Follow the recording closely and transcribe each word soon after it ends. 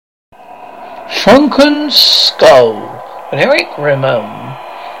Shrunken Skull. When Eric Ramon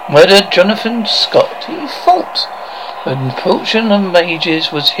murdered Jonathan Scott, he thought the fortune of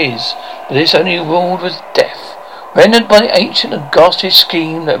mages was his, but his only reward was death, rendered by the ancient and ghastly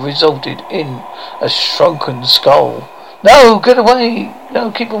scheme that resulted in a shrunken skull. No, get away! No,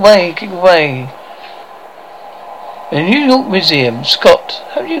 keep away, keep away. In the New York Museum, Scott,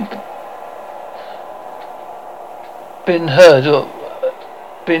 have you been heard?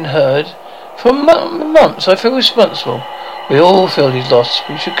 For months I feel responsible. We all feel he's lost.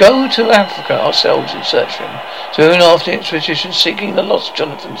 We should go to Africa ourselves in search for him. Soon after the expedition seeking the lost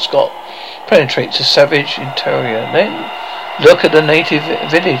Jonathan Scott penetrates the savage interior. Then look at the native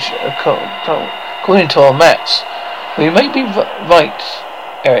village. According to our maps, we may be right,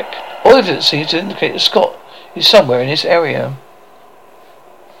 Eric. All evidence seems to indicate that Scott is somewhere in this area.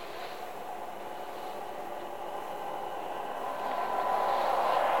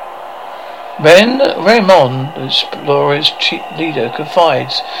 When Raymond, the explorer's chief leader,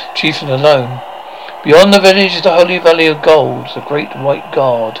 confides, chief and alone, beyond the village is the holy valley of gold, the great white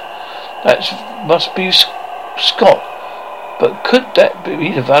guard. That must be Scott. But could that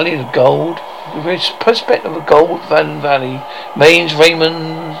be the valley of gold? The prospect of a gold valley means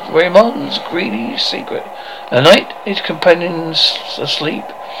Raymond's greedy secret. The night his companions asleep,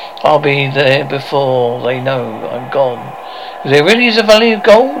 I'll be there before they know I'm gone. If there really is a valley of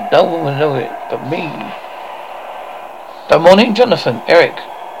gold, no one will know it but me. That morning, Jonathan, Eric,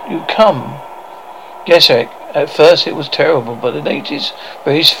 you come. Yes, Eric. At first it was terrible, but the natives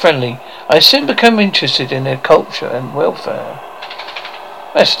were very friendly. I soon became interested in their culture and welfare.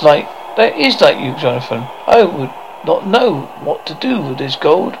 That is like you, Jonathan. I would not know what to do with this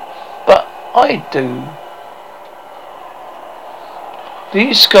gold, but I do.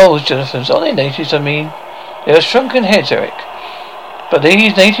 These skulls, Jonathan, are they natives, I mean? They are shrunken heads, Eric. But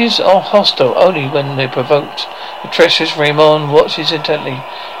these natives are hostile only when they're provoked. The treacherous Raymond watches intently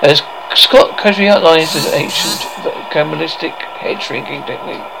as Scott casually outlines the ancient Kabbalistic head-shrinking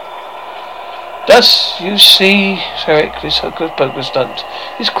technique. Thus, you see, Eric, this hocus-pocus stunt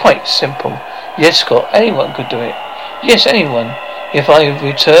is quite simple. Yes, Scott, anyone could do it. Yes, anyone. If I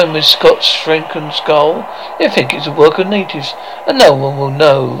return with Scott's shrunken skull, they think it's the work of natives, and no one will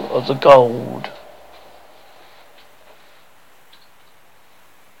know of the gold.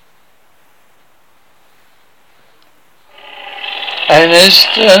 And as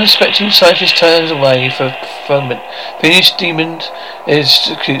the unsuspecting scientist turns away for a moment, Phineas Demon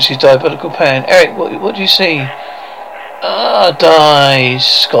executes his diabolical plan. Eric, what do you see? Dies.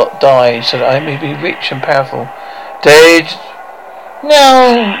 Scott dies, so that I may be rich and powerful. Dead.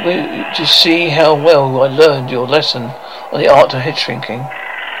 Now, to see how well I learned your lesson on the art of head shrinking.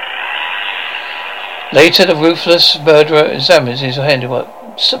 Later, the ruthless murderer examines his handiwork.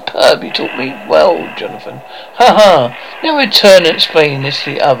 Superb, you taught me well, Jonathan. Ha ha! Now return and explain this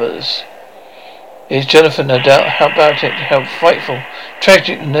to the others. Is Jonathan, no doubt. How about it? How frightful.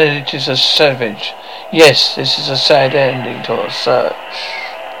 Tragic, the natives are savage. Yes, this is a sad ending to our search.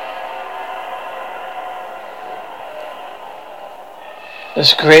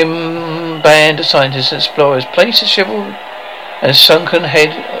 This grim band of scientists and explorers place a shriveled and sunken head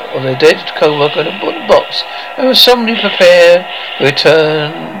of their dead co-worker in a wooden box and will suddenly prepare for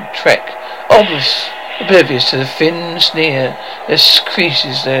return trek. Oblivious to the thin sneer that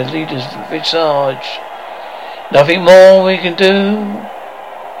creases their leader's visage. Nothing more we can do.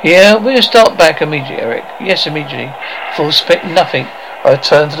 Here, we'll start back immediately, Eric. Yes, immediately. Full spec nothing. I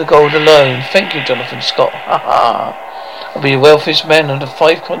return to the gold alone. Thank you, Jonathan Scott. Ha ha. I'll be the wealthiest man on the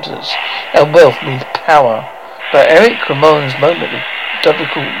 5 continents. And wealth means power. But Eric Ramon's moment of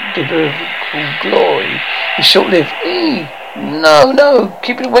biblical glory is short-lived. No,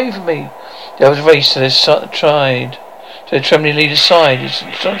 keep it away from me. The others raced to their trembling leader's side. It's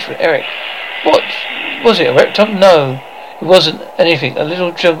astonishment. Eric, what was it? A reptile? No, it wasn't anything. A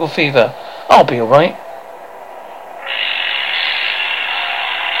little jungle fever. I'll be all right.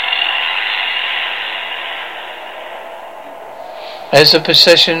 As the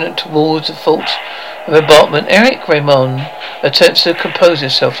procession towards the fault of embarkment, Eric Raymond attempts to compose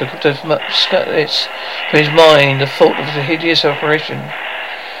himself to scatters from his mind the thought of the hideous operation.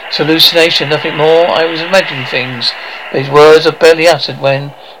 It's hallucination, nothing more. I was imagining things. These words are barely uttered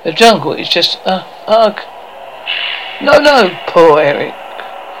when the jungle is just a hug. No, poor Eric.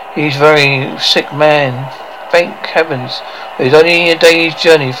 He's a very sick man. Thank heavens. It's only a day's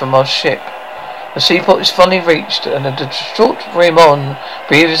journey from our ship. The seaport is finally reached, and the distraught Raymond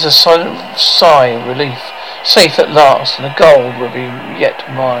breathes a silent sigh of relief. Safe at last, and the gold will be yet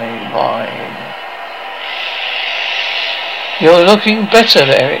mine. You're looking better,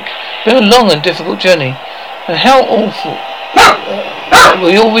 Eric. Been a long and difficult journey. And how awful.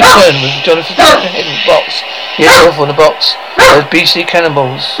 We all return with Jonathan's heavy box. Yes, awful in the box. Those beastly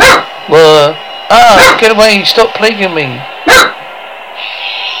cannibals were... Ah, get away. Stop plaguing me.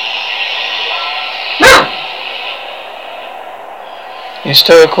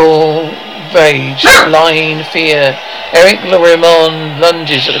 Hysterical rage, blind fear. Eric Larimon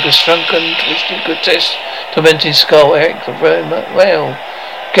lunges at a shrunken, twisted, grotesque, tormenting skull. Eric Rail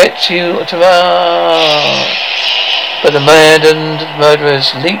get you to but the maddened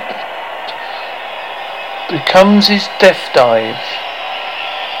murderer's leap becomes his death dive.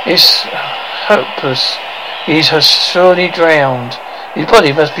 It's hopeless. He has surely drowned. His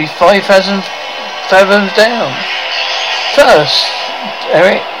body must be 5,000 fathoms down. First,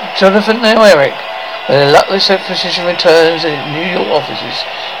 Eric, Jonathan, now Eric. When the luckless physician returns in New York offices,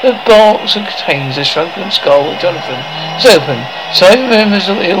 the box contains the shrunken skull of Jonathan. It's open. So he remembers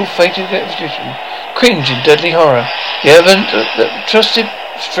the ill-fated physician. Cringe in deadly horror. You haven't trusted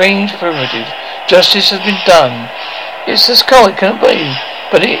strange primitive. Justice has been done. It's the skull, it cannot be.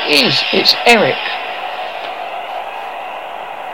 But it is. It's Eric.